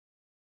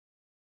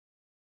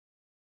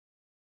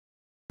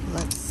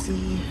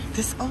see.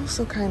 This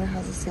also kind of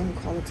has the same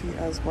quality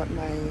as what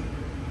my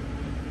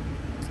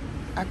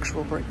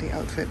actual birthday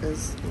outfit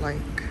is like.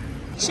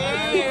 Cheers! I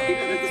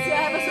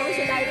have a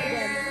social life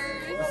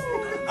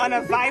again. On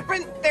a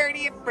vibrant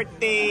 30th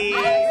birthday!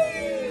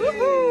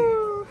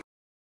 Woohoo!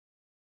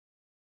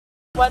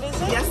 What is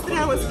it? Yesterday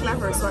I was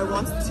clever, so I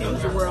wanted to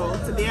change the world.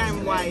 Today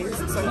I'm wise,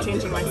 so I'm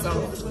changing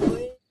myself.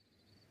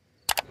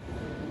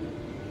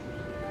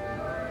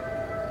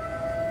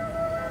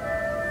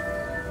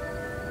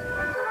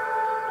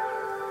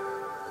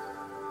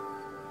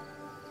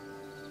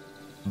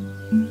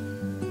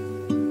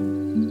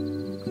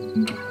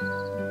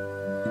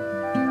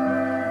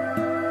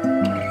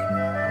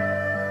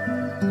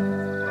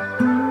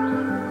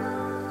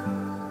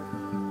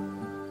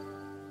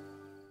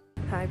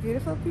 Hi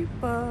beautiful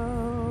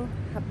people,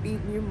 happy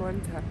new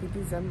month, happy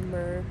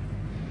December.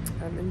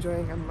 I'm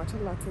enjoying a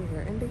matcha latte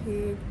here in The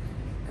Hague,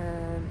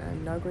 and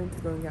I'm now going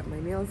to go and get my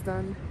nails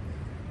done,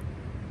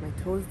 my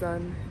toes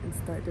done, and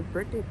start the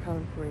birthday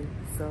pampering.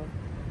 So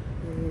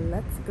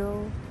let's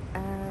go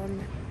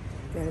and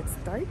get it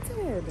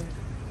started.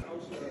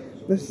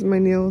 This is my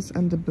nails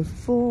and the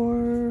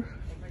before.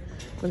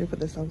 Let me put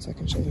this on so I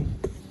can show you.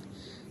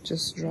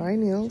 Just dry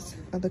nails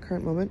at the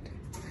current moment.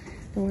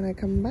 And when I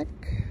come back,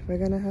 we're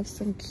gonna have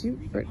some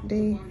cute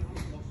birthday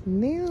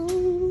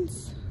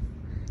nails.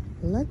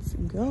 Let's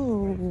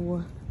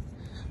go.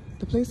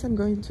 The place I'm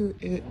going to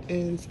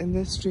is in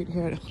this street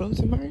here at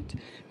Grotemarkt,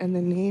 and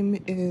the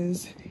name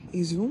is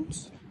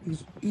Izons.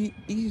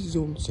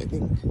 Izons, I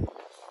think.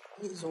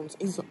 Izons.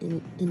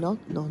 No,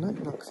 not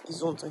Inox.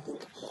 Izons, I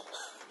think.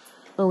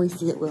 When we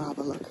see it, we'll have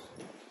a look.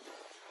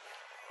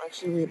 I'm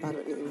actually really bad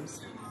at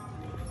names,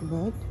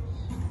 but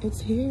it's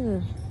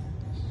here.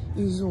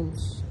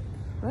 Izons.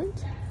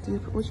 Right?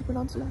 Would you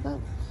pronounce it like that?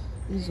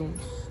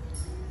 Izons.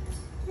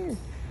 Here.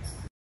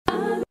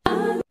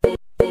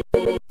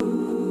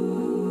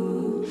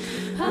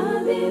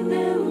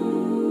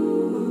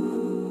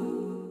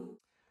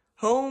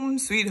 Home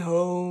sweet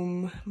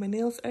home. My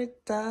nails are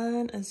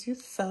done, as you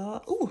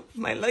saw. Ooh,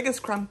 my leg is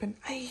cramping.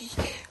 I'm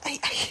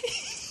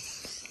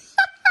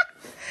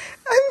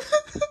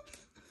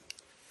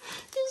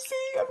you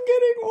see, I'm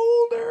getting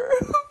older.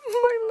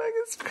 My leg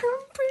is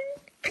cramping.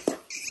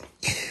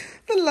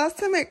 The last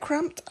time I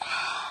cramped,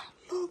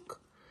 look.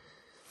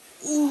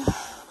 Ooh.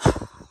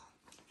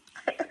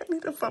 I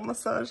need a foot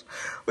massage.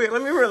 Wait,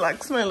 let me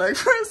relax my leg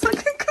for a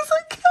second because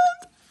I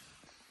can't.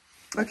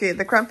 Okay,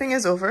 the cramping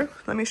is over.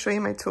 Let me show you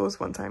my toes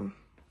one time.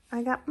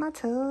 I got my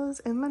toes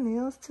and my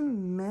nails to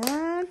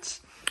match.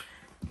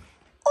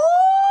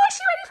 Oh,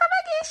 she ready for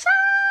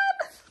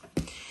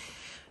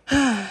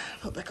vacation.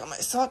 Put back on my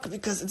sock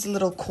because it's a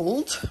little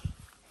cold.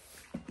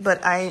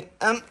 But I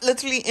am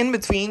literally in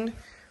between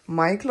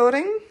my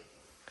clothing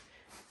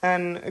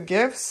and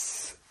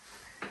gifts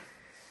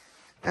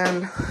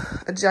and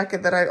a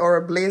jacket that or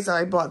a blazer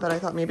I bought that I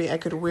thought maybe I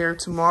could wear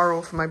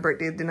tomorrow for my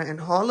birthday dinner in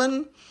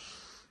Holland.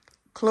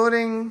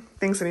 Clothing,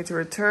 things I need to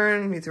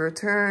return, need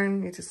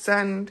to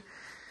send.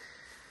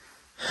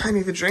 I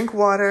need to drink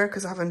water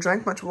because I haven't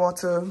drank much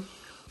water.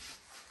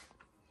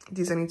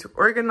 These I need to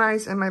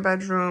organize in my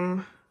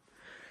bedroom.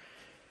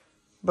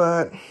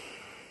 But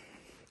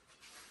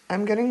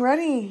I'm getting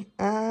ready,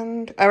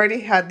 and I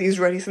already had these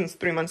ready since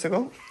 3 months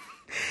ago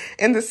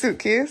in the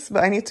suitcase,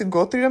 but I need to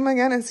go through them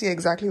again and see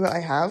exactly what I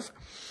have.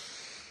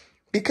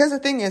 Because the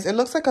thing is, it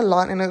looks like a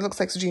lot, and it looks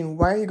like, Sue-Jeen,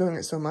 why are you going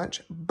it so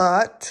much?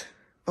 But,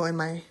 oh, in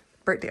my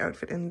birthday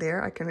outfit in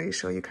there, I can really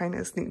show you kind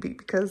of a sneak peek,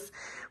 because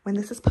when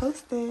this is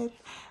posted,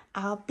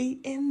 I'll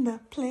be in the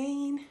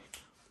plane.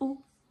 Ooh,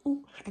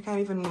 ooh, I can't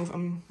even move,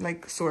 I'm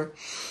like sore.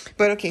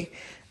 But okay,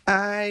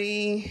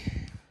 I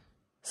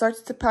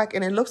started to pack,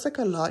 and it looks like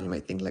a lot. You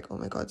might think like, oh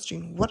my god,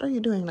 Sue-Jeen, what are you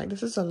doing? Like,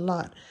 this is a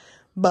lot.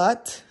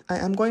 But I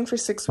am going for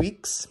 6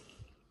 weeks,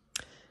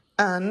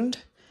 and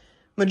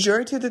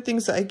majority of the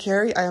things that I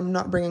carry, I am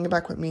not bringing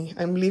back with me.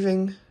 I'm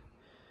leaving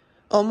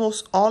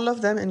almost all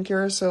of them in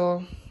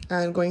CURACAO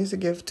and going to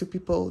give to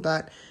people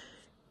that,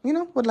 you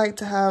know, would like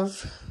to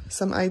have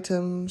some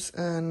items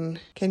and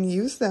can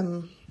use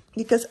them.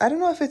 Because I don't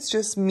know if it's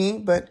just me,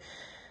 but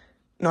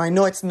no, I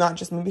know it's not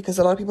just me, because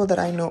a lot of people that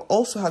I know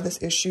also have this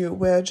issue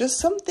where just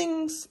some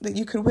things that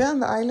you could wear on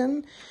the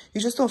island, you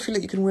just don't feel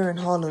like you can wear in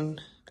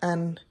Holland.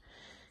 And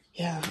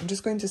yeah, I'm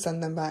just going to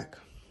send them back.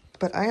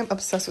 But I am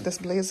obsessed with this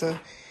blazer.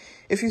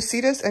 If you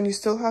see this and you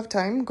still have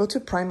time, go to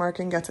Primark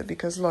and get it,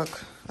 because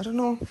look, I don't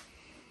know.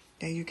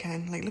 Yeah, you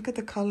can. Like, look at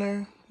the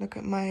color. Look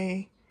at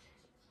my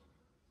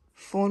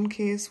phone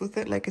case with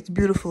it. Like, it's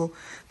beautiful.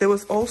 There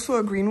was also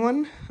a green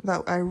one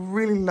that I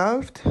really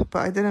loved, but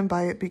I didn't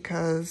buy it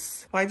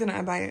because... Why didn't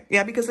I buy it?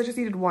 Yeah, because I just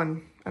needed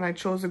one. And I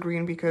chose the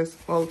green because,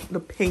 well, the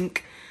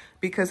pink,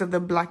 because of the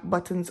black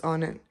buttons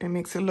on it. It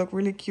makes it look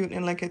really cute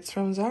and like it's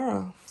from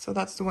Zara. So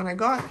that's the one I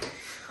got.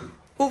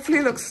 Hopefully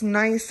it looks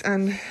nice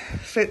and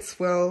fits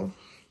well.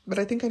 But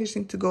I think I just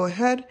need to go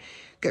ahead,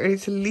 get ready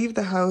to leave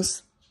the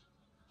house,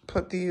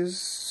 put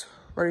these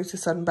ready to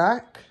send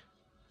back,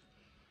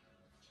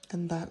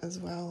 and that as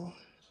well,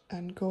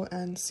 and go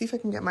and see if I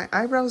can get my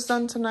eyebrows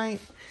done tonight.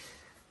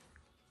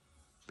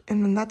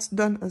 And then that's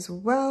done as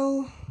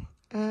well.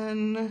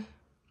 And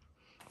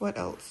what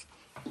else?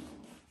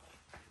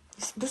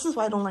 This is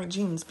why I don't like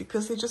jeans,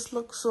 because they just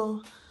look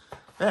so...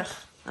 Ugh.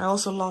 I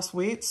also lost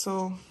weight,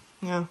 so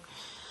yeah,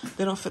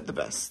 they don't fit the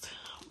best.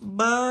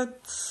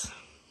 But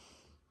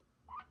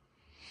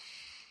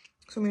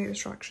so many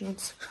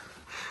distractions.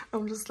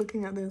 I'm just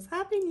looking at this.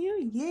 Happy New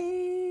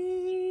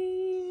Year!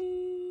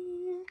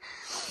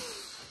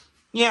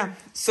 Yeah,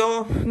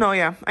 so no,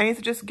 yeah, I need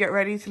to just get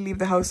ready to leave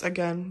the house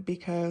again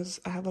because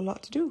I have a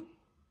lot to do.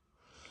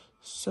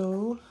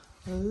 So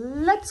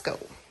let's go.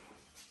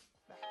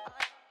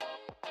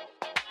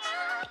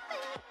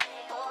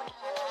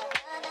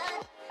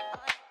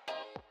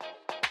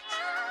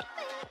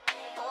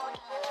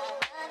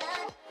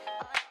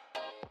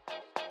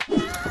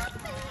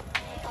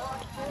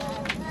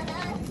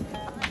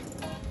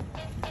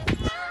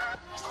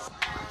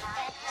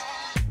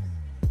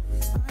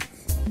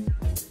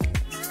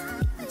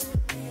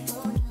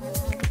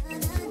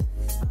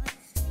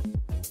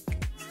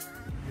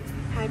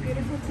 Hi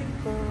beautiful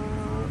people,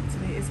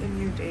 today is a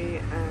new day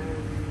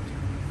and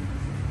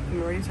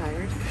I'm already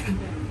tired.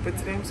 But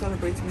today I'm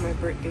celebrating my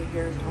birthday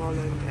here in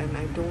Holland and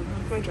I don't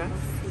have my dress.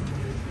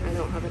 I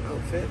don't have an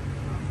outfit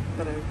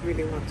that I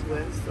really want to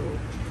wear, so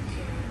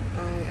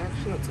I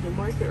actually went to the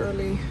market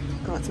early,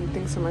 got some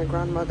things for my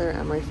grandmother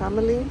and my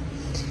family.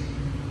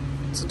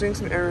 So doing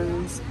some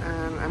errands,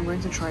 and I'm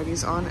going to try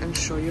these on and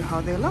show you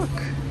how they look.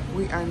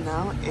 We are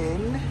now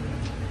in,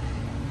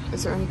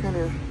 is there any kind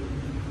of,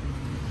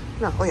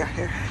 no, oh yeah,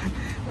 here.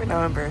 We're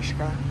now in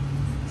Bershka.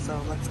 So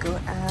let's go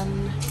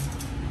and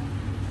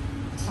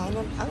find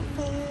an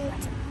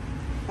outfit.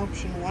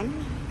 Option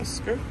 1, a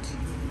skirt.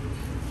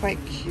 Quite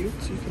cute.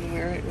 You can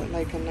wear it with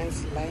like a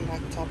nice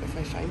lilac top if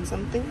I find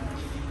something.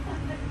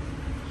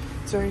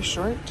 It's very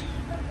short,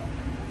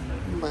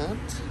 but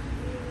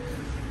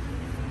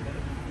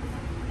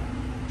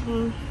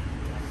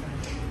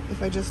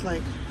if I just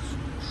like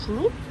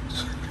swoop.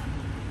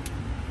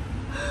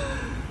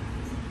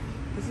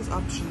 This is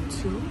option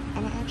 2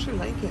 and I actually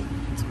like it.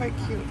 It's quite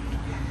cute.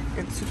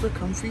 It's super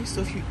comfy,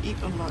 so if you eat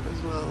a lot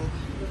as well,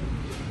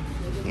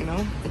 you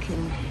know, it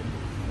can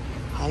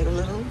hide a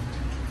little.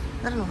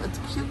 I don't know, it's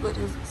cute, but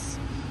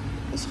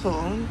it's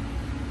full.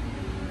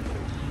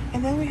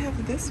 And then we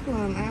have this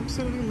one. I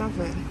absolutely love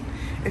it.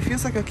 It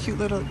feels like a cute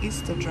little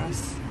Easter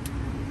dress.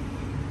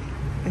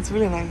 It's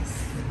really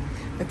nice.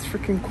 It's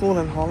freaking cold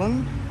in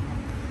Holland,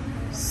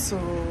 so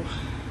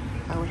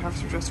I would have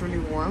to dress really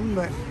warm,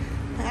 but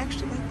I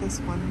actually like this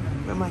one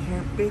with my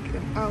hair big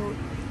and out,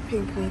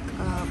 pink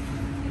makeup,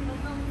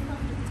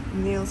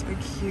 nails are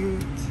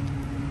cute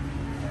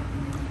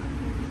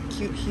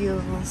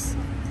heels.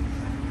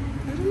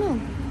 I don't know.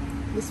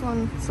 This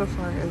one so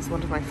far is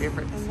one of my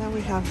favorites. And then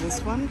we have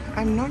this one.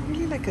 I'm not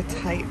really like a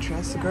tight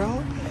dress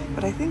girl,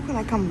 but I think when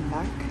I come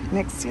back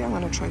next year, I'm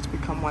gonna try to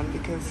become one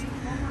because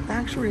I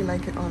actually really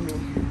like it on me.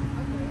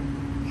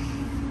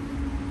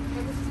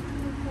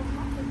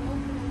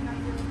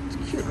 It's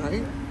cute,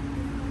 right?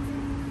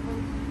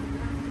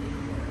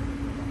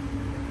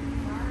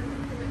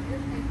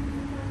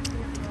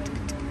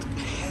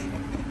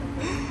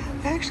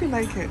 I actually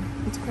like it.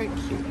 It's quite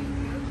cute.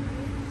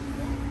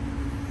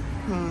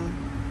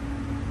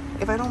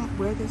 If I don't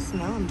wear this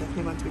now, I'm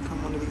definitely going to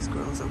become one of these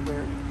girls that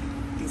wear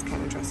these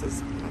kind of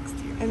dresses next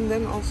year. And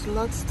then also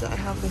last, I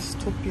have this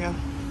topia.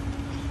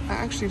 I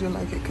actually do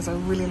like it because I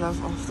really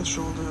love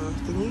off-the-shoulder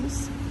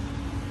thingies.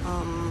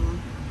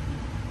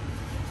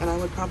 And I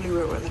would probably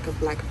wear it with like a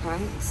black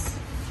pants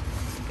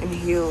and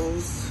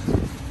heels.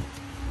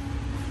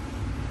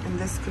 And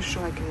this for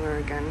sure I can wear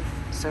again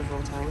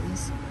several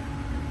times.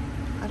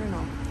 I don't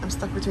know. I'm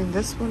stuck between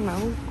this one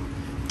now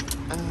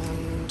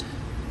and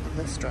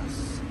this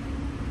dress.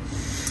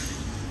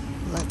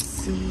 Let's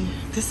see.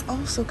 This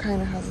also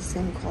kind of has the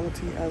same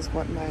quality as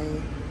what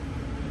my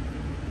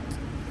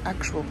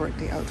actual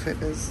birthday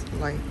outfit is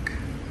like.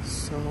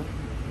 So,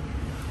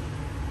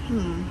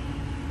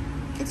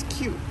 it's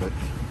cute, but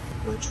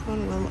which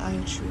one will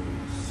I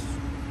choose?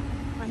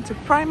 Went to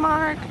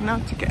Primark now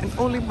to get an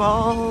olive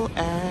ball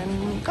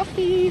and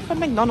coffee from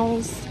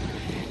McDonald's.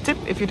 Tip,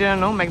 if you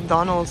didn't know,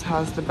 McDonald's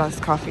has the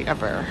best coffee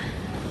ever.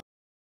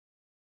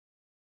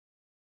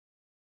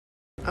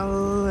 A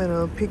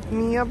little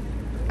pick-me-up,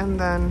 and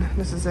then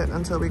this is it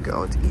until we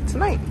go to eat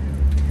tonight.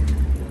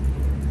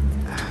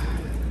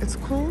 It's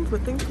cold,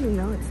 but thankfully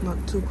now it's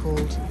not too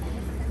cold.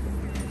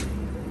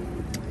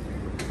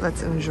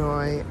 Let's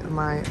enjoy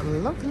my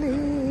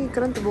lovely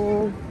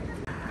krentenbol.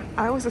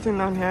 I was sitting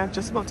down here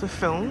just about to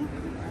film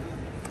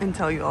and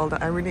tell you all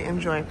that I really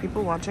enjoy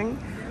people watching.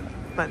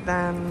 But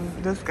then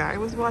this guy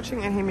was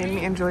watching and he made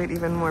me enjoy it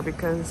even more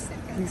because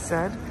he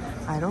said,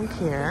 I don't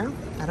care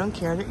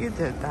that you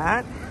did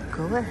that.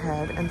 Go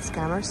ahead and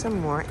scam her some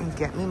more and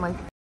get me my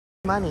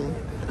money.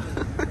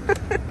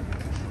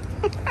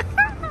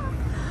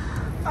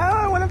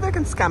 I wonder if they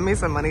can scam me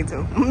some money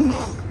too.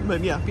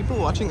 But yeah, people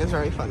watching is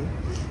very fun.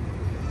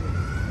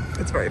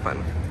 It's very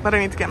fun. But I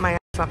need to get my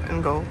ass up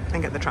and go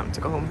and get the tram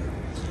to go home.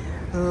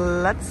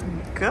 Let's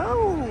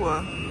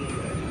go.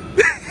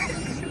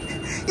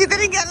 You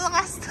didn't get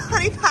lost,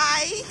 honey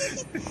pie.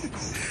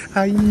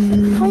 Hi.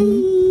 Hi.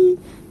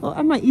 Oh,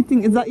 am I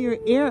eating? Is that your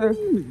ear?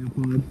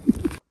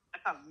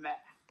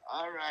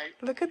 Alright.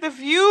 Look at the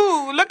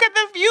view. Look at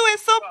the view.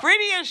 It's so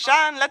pretty,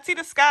 Sean. Let's see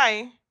the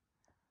sky.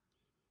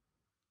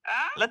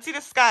 Let's see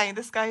the sky.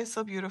 The sky is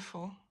so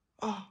beautiful.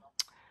 Oh.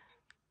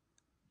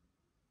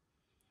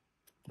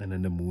 And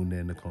then the moon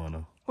there in the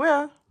corner.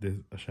 Where?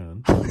 There's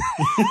Ashan.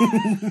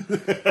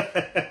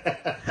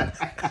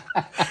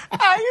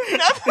 I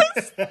never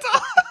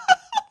stop.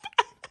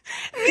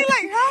 Me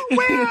like, how?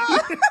 Where?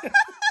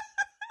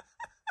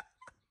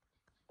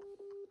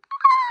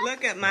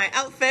 Look at my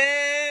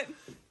outfit.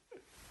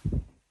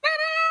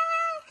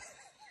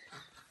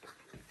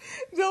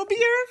 There'll be a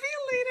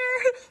reveal later.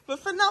 But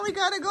for now, we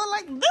gotta go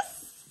like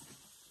this.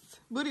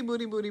 Booty,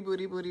 booty, booty,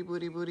 booty, booty,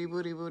 booty, booty,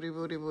 booty, booty,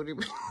 booty, booty,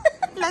 booty.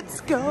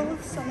 Let's go.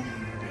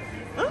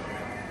 Huh?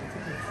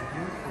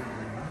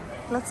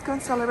 Let's go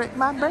and celebrate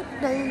my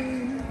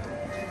birthday.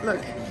 Look,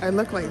 I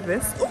look like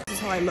this. This is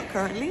how I look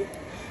currently.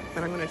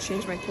 But I'm gonna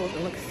change my clothes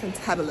and look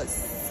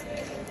fantabulous.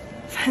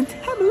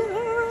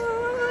 Fantabulous.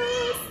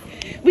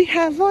 We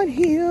have on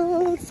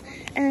heels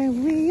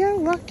and we are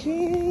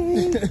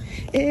walking.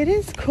 It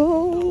is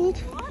cold,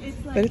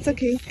 but it's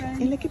okay.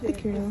 And look at the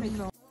girl.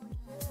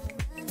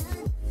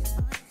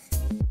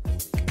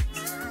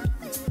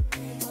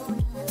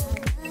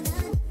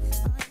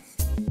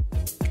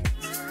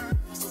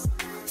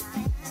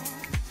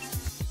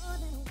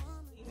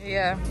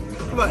 Yeah.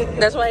 What?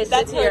 That's why I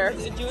sit here.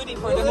 Duty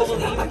for the whole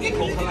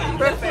evening.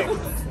 Perfect.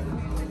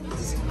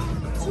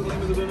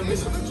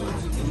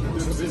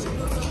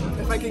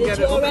 If I can get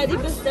it. Already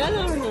bestel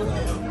or no?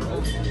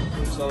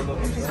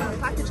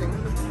 Packaging.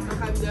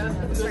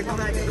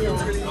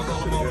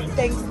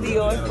 Thanks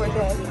Dior for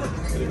that.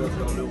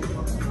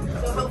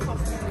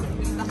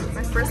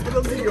 My first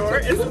little Dior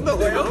is the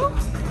oil.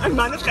 I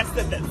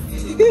manifested this.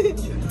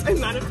 I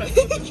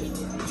manifested it.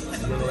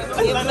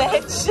 You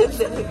mentioned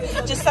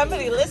it. Just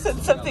somebody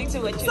listened something to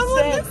what you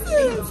said.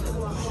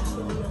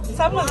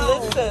 Someone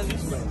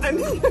listens. I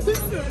mean,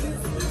 listens.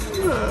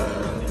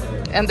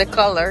 And the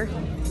color.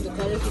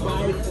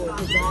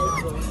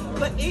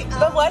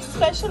 But what's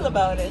special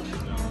about it?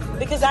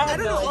 Because I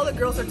don't know all the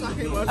girls are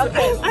talking about.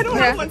 Okay. I don't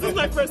have one since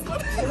my first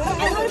one.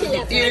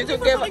 You need to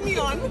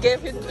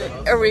give it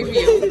a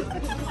review.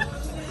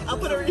 I'll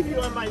put a review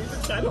on my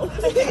YouTube channel.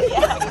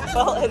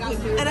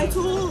 Yeah. And I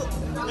told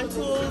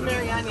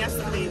Marianne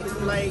yesterday,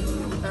 like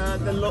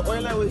the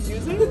oil I was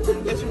using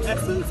is from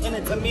Essence, and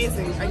it's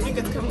amazing. I think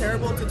it's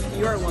comparable to the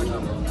Dior one.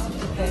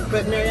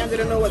 But Marianne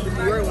didn't know what the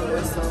Dior one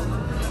was, so.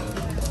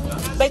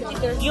 But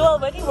you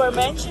already were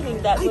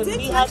mentioning that when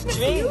we had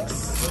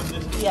drinks.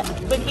 Yeah,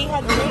 when we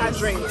had drinks. We had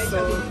drinks,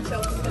 so.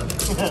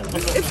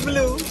 It's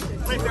blue,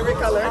 my favorite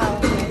color.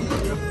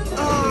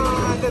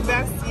 Oh, the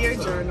best year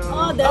journal.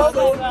 Oh, that's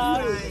so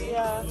nice.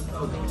 Yeah.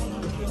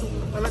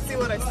 Well, let's see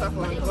what I stuck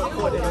on, what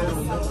code it is.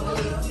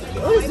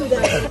 Oh, do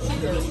that.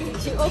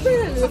 She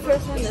opened the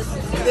first one.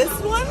 This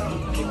one?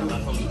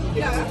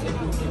 Yeah.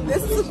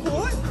 This is a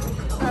quote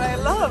that I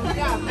love.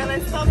 And I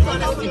stopped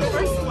on it for the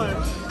first one.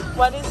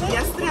 What is it?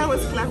 Yesterday I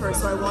was clever,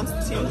 so I wanted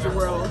to change the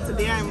world.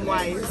 Today I'm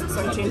wise, so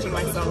I'm changing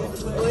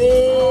myself.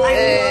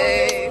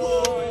 Hey.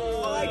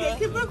 Oh, I get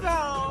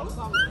Kimberbell.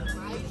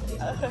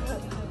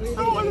 I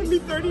want to be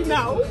 30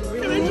 now.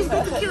 Can I just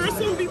go to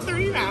CURACAO and be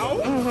 30 now?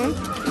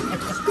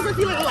 Because I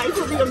feel like life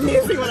will be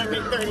amazing when I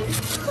make 30.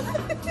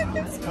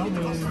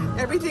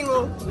 Everything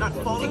will not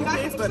fall in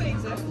place, but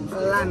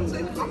land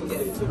in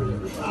place.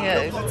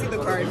 Yeah. Let's see the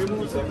card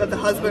that the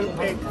husband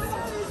picked.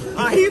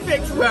 He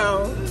picked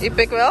well. You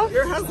pick well?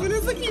 Your husband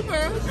is the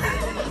keeper.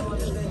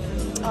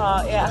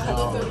 Oh, yeah.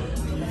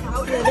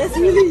 Yeah, that's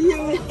really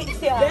you.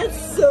 Yeah. That's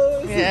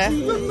so yeah.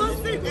 The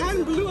mustard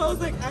and blue. I was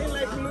like, I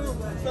like blue.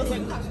 So I was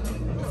like,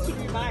 this should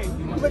be mine.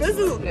 But this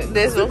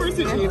is super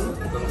Sue-Jeen.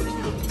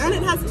 And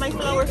it has my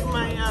flower for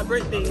my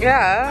birthday.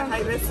 Yeah.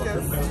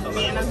 Hibiscus.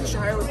 Me and Auntie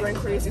Shahar were going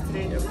crazy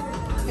today.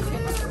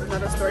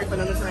 Another story for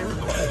another time.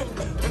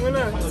 I'm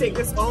gonna take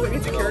this all the way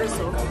to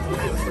CURACAO.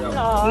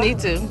 Me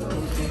too.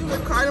 The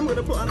card I'm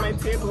gonna put on my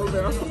table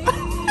though.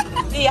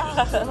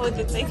 Yeah, would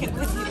you take it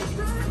with you?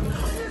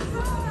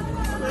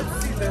 Let's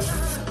see this.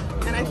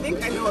 And I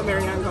think I know what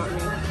Marianne got me.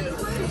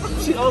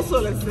 She also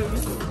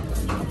listens.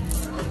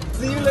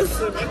 Do you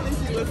listen? I think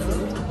you listen.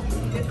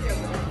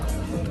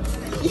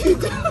 You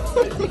do.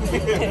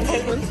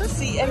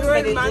 See, We were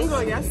in Mango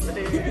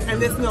yesterday,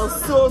 and it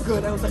smells so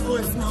good. I was like, oh,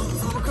 it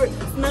smells so good.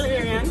 Smell it,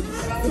 Marianne.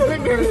 Smell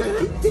it,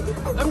 Marianne.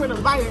 I'm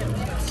gonna buy it.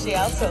 She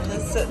also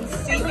listens.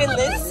 See, we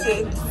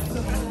listen.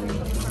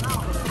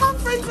 I have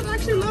friends that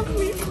actually love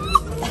me.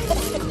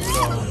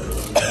 No.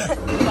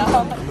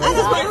 I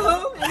just went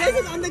home and this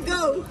is on the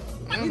go.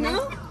 You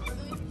know?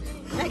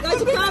 I got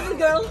your cover,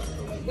 girl.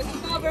 Get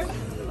your cover.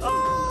 Oh,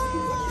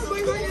 my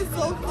God, it's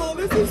so cool.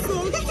 This is so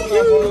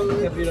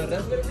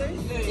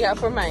cute. Yeah,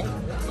 for mine.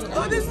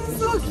 Oh, this is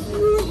so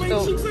cute. My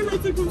cheeks are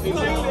nice and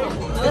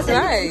smiling. That's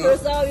nice.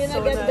 So we're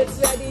gonna get bits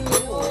ready, you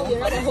know.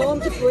 here at home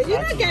to put.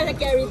 You're not gonna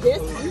carry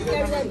this.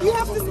 You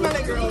have to smell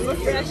it, girl.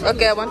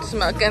 Okay, I want to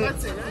smell again.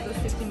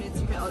 50 minutes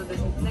you can order the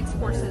next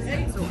courses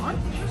and so on.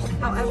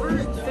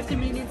 However, 50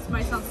 minutes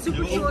might sound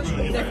super short,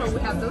 therefore we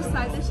have those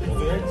side dishes. You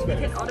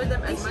can order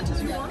them as much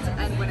as you want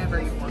and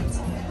whenever you want.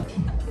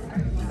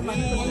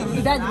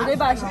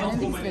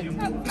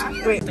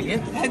 Wait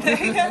again.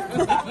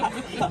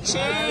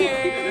 Cheers!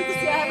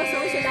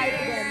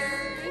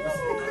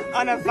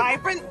 On a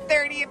vibrant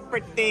 30th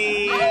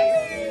birthday!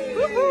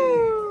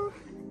 Woohoo!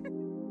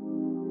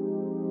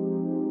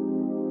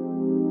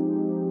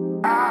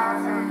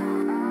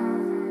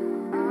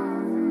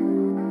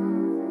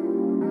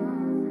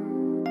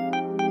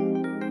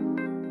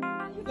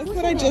 Look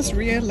what I just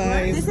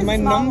realized. My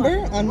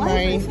number on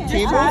my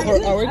table,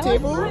 or our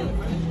table,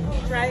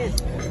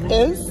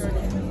 is...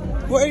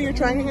 What are you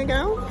trying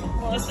again? Look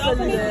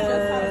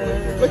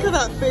at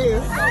that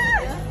face.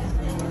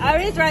 I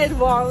already tried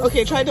once.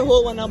 Okay, try the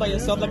whole one now by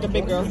yourself like a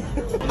big girl.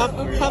 Hop,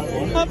 hop,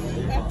 hop.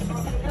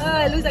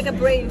 It looks like a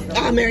brain.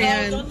 Ah,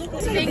 Marianne.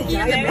 Thank you,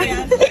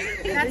 Marianne.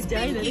 That's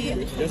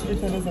pinky.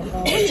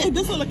 Oh, yeah,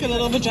 this will look a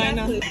little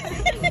vagina.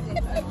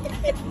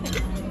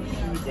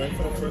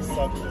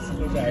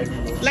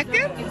 Like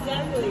that?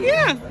 Exactly.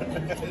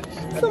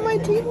 Yeah. So my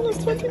table is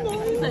 29.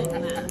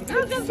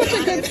 Such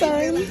a good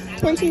sign.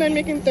 29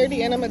 making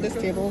 30 and I'm at this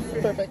table.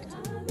 Perfect.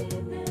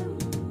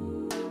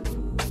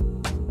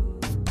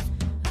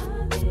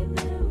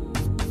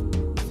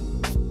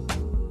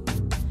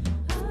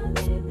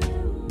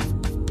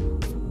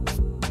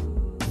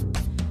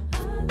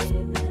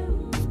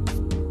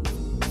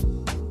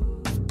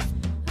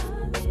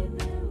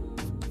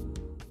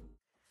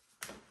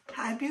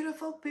 Hi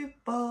beautiful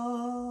people!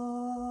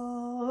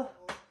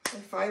 I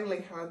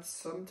finally had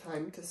some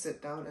time to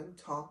sit down and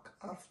talk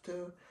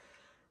after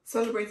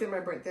celebrating my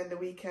birthday on the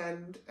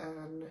weekend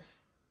and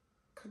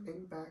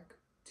coming back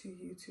to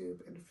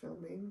YouTube and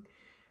filming.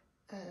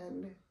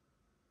 And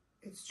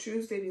it's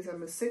Tuesday,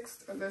 December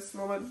 6th at this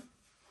moment,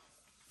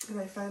 and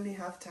I finally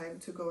have time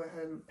to go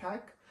ahead and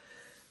pack.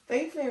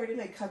 Thankfully I already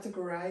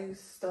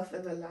categorized stuff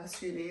in the last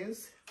few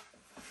days,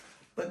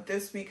 but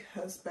this week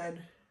has been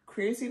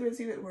crazy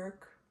busy with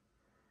work.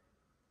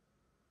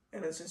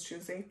 And it's just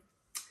Tuesday.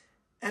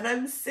 And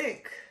I'm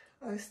sick.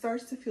 I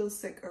started to feel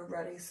sick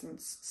already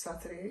since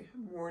Saturday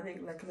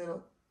morning, like a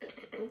little.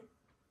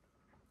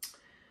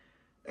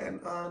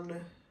 And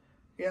on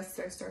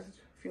yesterday I started to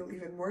feel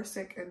even more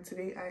sick. And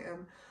today I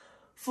am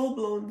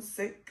full-blown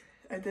sick.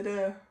 I did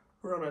a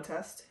Rona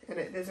test and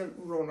it isn't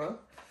Rona.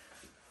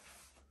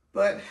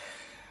 But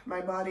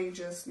my body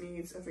just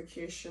needs a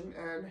vacation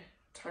and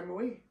time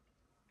away.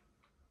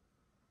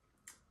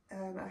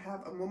 And I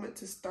have a moment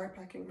to start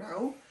packing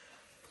now.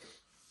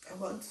 I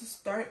want to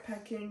start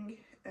packing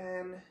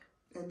and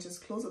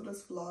just close up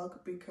this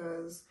vlog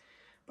because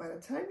by the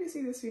time you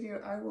see this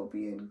video, I will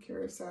be in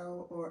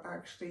CURACAO, or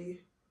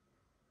actually,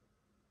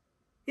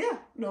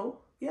 no,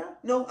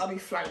 I'll be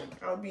flying.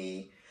 I'll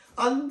be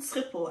on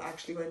Schiphol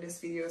actually when this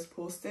video is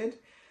posted.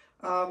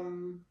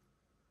 And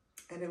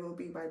it will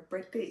be my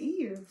birthday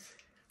eve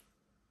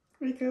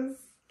because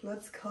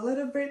let's call it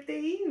a birthday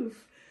eve.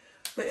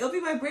 But it'll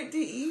be my birthday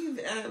eve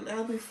and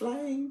I'll be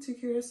flying to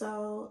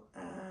Curaçao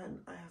and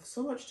I have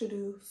so much to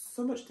do,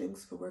 so much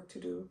things for work to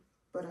do.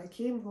 But I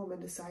came home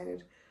and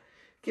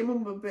came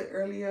home a bit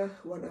earlier,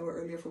 1 hour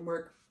earlier from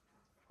work,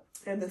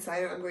 and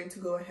decided I'm going to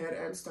go ahead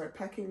and start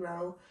packing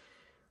now,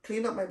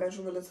 clean up my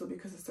bedroom a little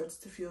because it starts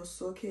to feel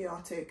so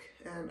chaotic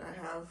and I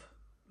have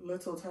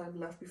little time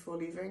left before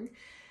leaving.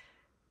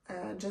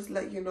 And just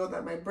let you know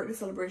that my birthday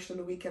celebration on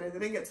the weekend, I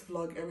didn't get to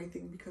vlog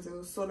everything because it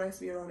was so nice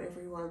to be around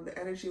everyone. The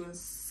energy was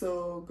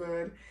so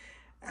good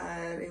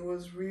and it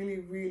was really,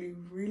 really,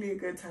 really a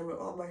good time with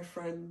all my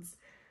friends,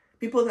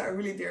 people that are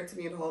really dear to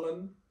me in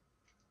Holland.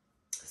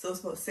 So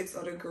it's about 6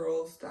 other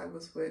girls that I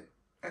was with,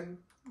 and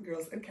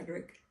girls and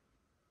Kendrick,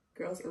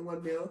 girls in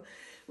one meal.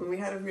 When we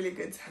had a really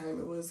good time,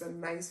 it was a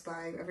nice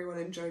vibe, everyone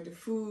enjoyed the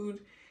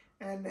food.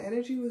 And the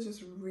energy was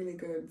just really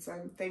good. So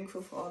I'm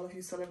thankful for all of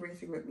you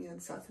celebrating with me on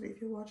Saturday. If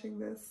you're watching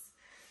this,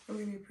 I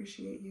really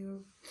appreciate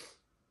you.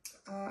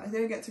 I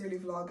didn't get to really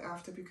vlog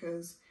after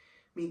because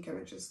me and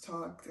Kevin just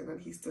talked and then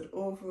he stood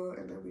over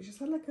and then we just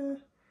had like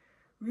a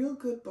real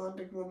good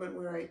bonding moment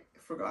where I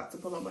forgot to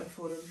pull out my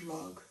phone and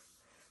vlog.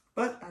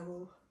 But I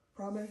will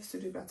promise to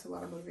do better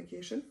while I'm on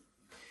vacation.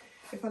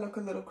 If I look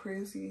a little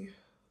crazy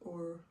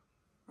or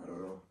I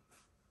don't know,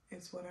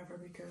 it's whatever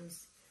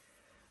because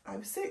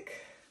I'm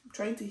sick. I'm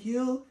trying to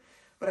heal,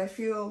 but I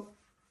feel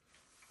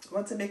I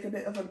want to make a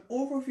bit of an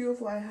overview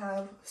of what I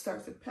have,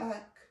 start to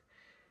pack,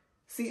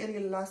 see any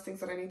last things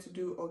that I need to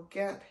do or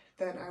get,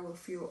 then I will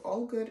feel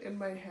all good in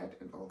my head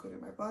and all good in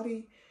my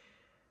body.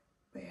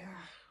 But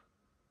yeah,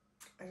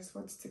 I just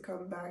wanted to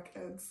come back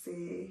and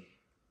say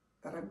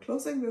that I'm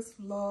closing this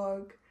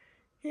vlog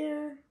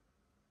here.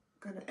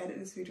 I'm gonna edit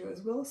this video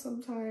as well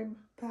sometime,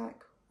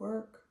 pack,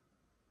 work.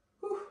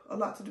 Whew, a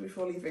lot to do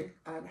before leaving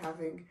and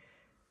having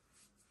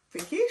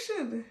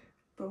vacation,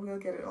 but we'll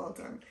get it all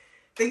done.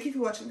 Thank you for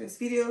watching this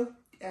video.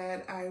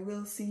 and I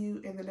will see you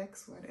in the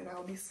next one. And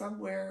I'll be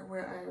somewhere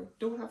where I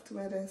don't have to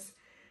wear this,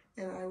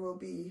 and I will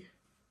be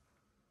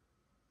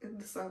in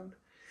the sun.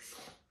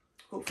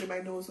 Hopefully my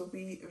nose will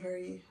be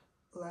very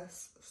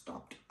less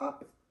stopped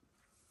up,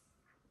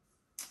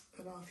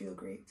 and I'll feel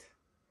great.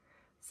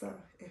 So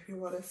if you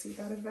want to see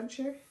that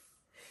adventure,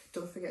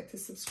 don't forget to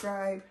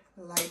subscribe,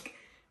 like,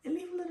 and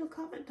leave a little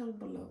comment down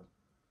below.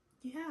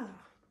 Yeah,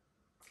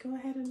 go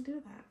ahead and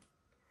do that.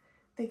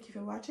 Thank you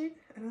for watching,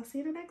 and I'll see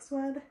you in the next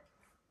one.